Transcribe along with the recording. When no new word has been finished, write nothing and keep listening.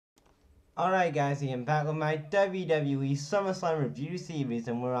Alright guys, I am back with my WWE Summerslam review series,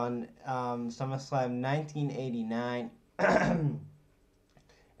 and we're on SummerSlam 1989.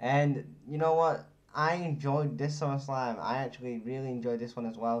 And you know what? I enjoyed this SummerSlam. I actually really enjoyed this one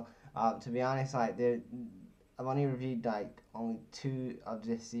as well. To be honest, I've only reviewed like only two of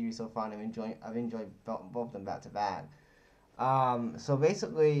this series so far, and I've enjoyed both of them back to back. So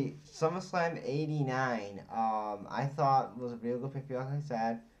basically, SummerSlam '89, I thought was a real good pay-per-view. Like I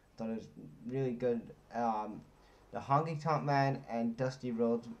said, thought it was really good. The Honky Tonk Man and Dusty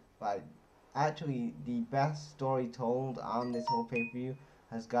Rhodes, like, actually the best story told on this whole pay-per-view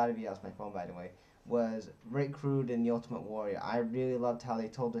has got to be, that's my phone by the way, was Rick Rude and the Ultimate Warrior. I really loved how they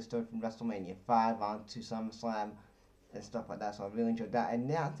told the story from WrestleMania 5 on to SummerSlam and stuff like that. So I really enjoyed that, and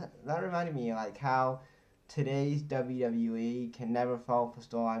that reminded me like how today's WWE can never fall for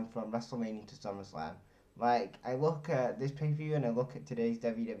storyline from WrestleMania to SummerSlam. Like, I look at this pay per view and I look at today's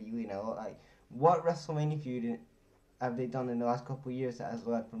WWE and I look like, what WrestleMania feud have they done in the last couple of years that has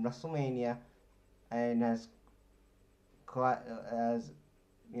led from WrestleMania and has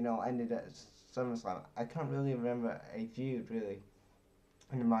ended at SummerSlam? I can't really remember a feud really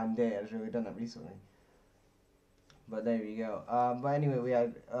in the modern day that has really done that recently. But there we go. But anyway, we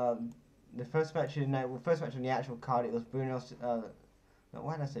had the first match of the night. Well, first match on the actual card. It was Bruno. No,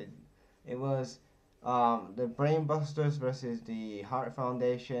 why did I say? It was the Brainbusters versus the Hart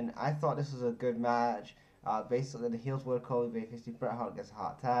Foundation. I thought this was a good match. Basically, the heels were Cody Baker, Bret Hart gets a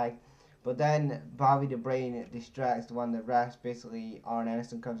hot tag. But then Bobby the Brain distracts one of the refs. Basically, Arn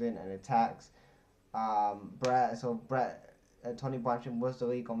Anderson comes in and attacks Bret. So Tony Blanchard was the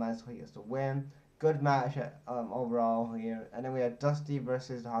legal man, so he gets the win. Good match overall here. And then we had Dusty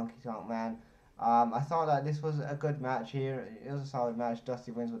versus the Honky Tonk Man. I thought that this was a good match here. It was a solid match.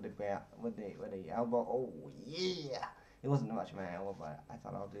 Dusty wins with the elbow. Oh yeah! It wasn't much of my elbow, but I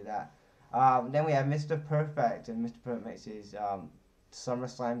thought I'll do that. Then we have Mr. Perfect, and Mr. Perfect makes his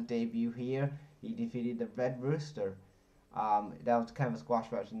SummerSlam debut here. He defeated the Red Rooster. That was kind of a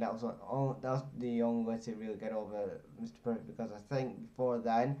squash match, and that was the only way to really get over Mr. Perfect, because I think before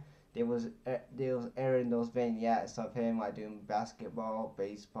then they was airing those vignettes of him like doing basketball,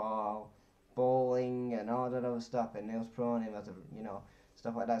 baseball, bowling, and all that other stuff, and they was throwing him as a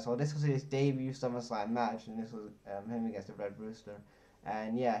stuff like that. So this was his debut SummerSlam match, and this was him against the Red Rooster,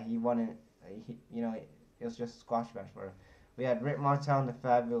 and yeah, he won it. It was just a squash match for him. We had Rick Martel and the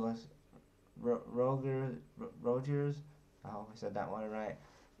Fabulous Rogers. I hope I said that one right.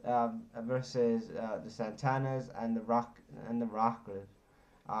 Versus the Santanas and the Rockers.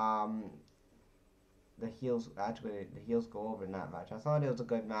 Um, the heels go over in that match. I thought it was a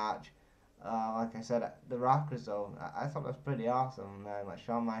good match. Like I said, the Rockers though, I thought that was pretty awesome, man. Like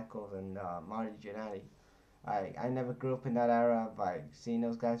Shawn Michaels and Marty Jannetty. I never grew up in that era of like seeing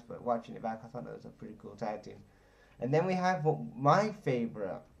those guys, but watching it back, I thought that was a pretty cool tag team. And then we have my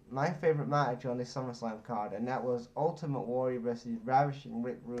favorite match on this SummerSlam card, and that was Ultimate Warrior versus Ravishing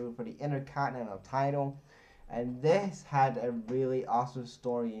Rick Rude for the Intercontinental title. And this had a really awesome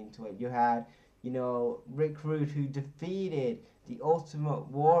story into it. You had, Rick Rude, who defeated the Ultimate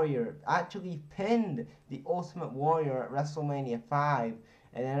Warrior, actually pinned the Ultimate Warrior at WrestleMania 5.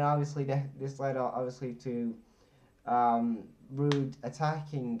 And then obviously this led obviously to Rude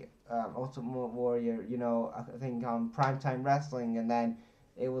attacking Ultimate Warrior, I think on Primetime Wrestling, and then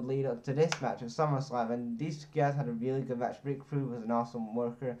it would lead up to this match at SummerSlam, and these guys had a really good match. Rick Rude was an awesome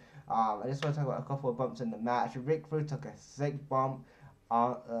worker. I just want to talk about a couple of bumps in the match. Rick Rude took a sick bump,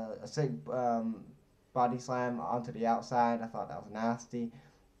 a sick body slam onto the outside. I thought that was nasty.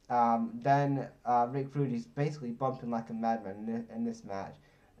 Then Rick Rude is basically bumping like a madman in this match,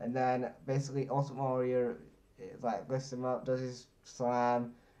 and then basically Ultimate Warrior like lifts him up, does his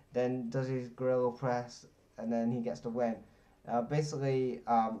slam, then does his gorilla press, and then he gets the win. Basically,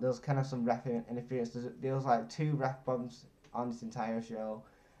 there was kind of some ref interference. There was like two ref bumps on this entire show,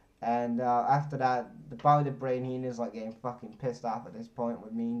 and after that, the Bobby the Brain Heenan is like getting fucking pissed off at this point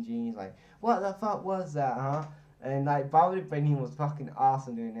with Mean Gene. He's like, "What the fuck was that, huh?" And like Bobby the Brain Heenan was fucking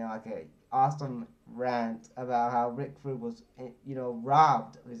awesome doing it, like a awesome rant about how Rick Rude was,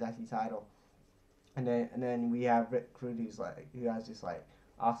 robbed of his IC title. And then we have Rick Rude who has this like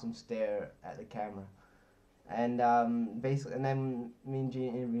awesome stare at the camera. And basically, and then Mean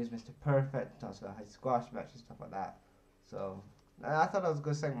Gene interviews Mr. Perfect, talks about his squash match and stuff like that. So I thought that was a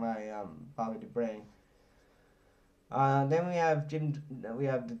good segment by Bobby the Brain. Then we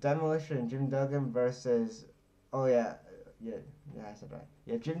have the Demolition and Jim Duggan versus, oh yeah, I said right.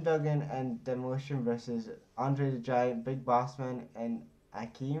 Yeah, Jim Duggan and Demolition versus Andre the Giant, Big Boss Man, and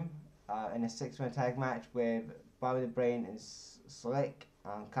Akeem in a six-man tag match with Bobby the Brain and Slick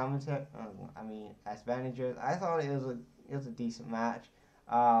commentary. I mean, as managers, I thought it was a decent match.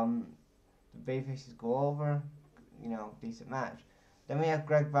 Um, the babyfaces go over, decent match. Then we have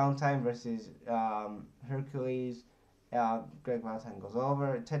Greg Valentine versus Hercules. Greg Valentine goes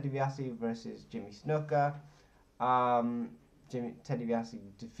over. Ted DiBiase versus Jimmy Snuka. Ted DiBiase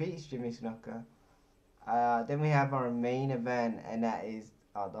defeats Jimmy Snuka. Then we have our main event, and that is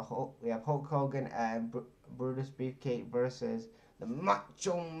we have Hulk Hogan and Brutus Beefcake versus the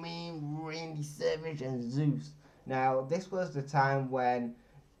Macho Man Randy Savage and Zeus. Now, this was the time when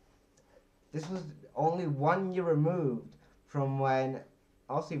this was only 1 year removed from when,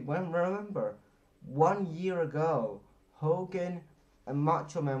 also remember, 1 year ago, Hogan and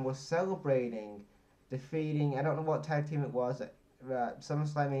Macho Man were celebrating defeating, I don't know what tag team it was, at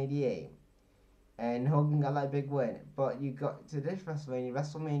SummerSlam 88. And Hogan got that big win. But you got to this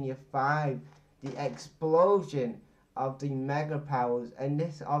WrestleMania 5, the explosion of the Mega Powers. And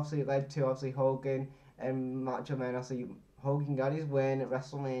this obviously led to Hogan and Macho Man. Obviously, Hogan got his win at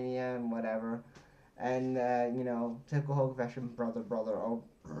WrestleMania and whatever. And, typical Hogan fashion, brother.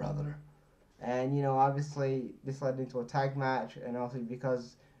 And, obviously, this led into a tag match. And also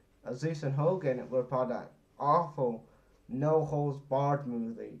because Zeus and Hogan were part of that awful No Holds Barred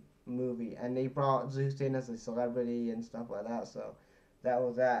movie, and they brought Zeus in as a celebrity and stuff like that. So that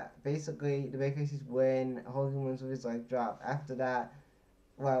was that. Basically, the Babyfaces win. Hogan wins with his leg drop. After that,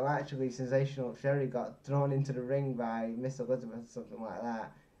 well, actually, Sensational Sherry got thrown into the ring by Miss Elizabeth or something like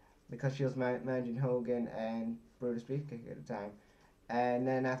that, because she was managing Hogan and Brutus Beefcake at the time. And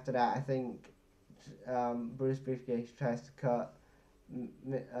then after that, I think Brutus Beefcake tries to cut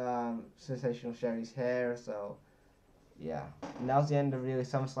Sensational Sherry's hair. So yeah, and that was the end of really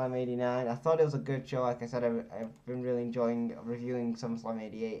SummerSlam 89. I thought it was a good show. Like I said, I've been really enjoying reviewing SummerSlam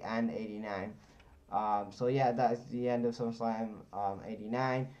 88 and 89. So yeah, that is the end of SummerSlam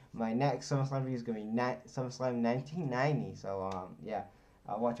 89. My next SummerSlam review is going to be SummerSlam 1990. So yeah,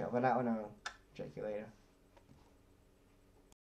 watch out for that one. I'll check you later.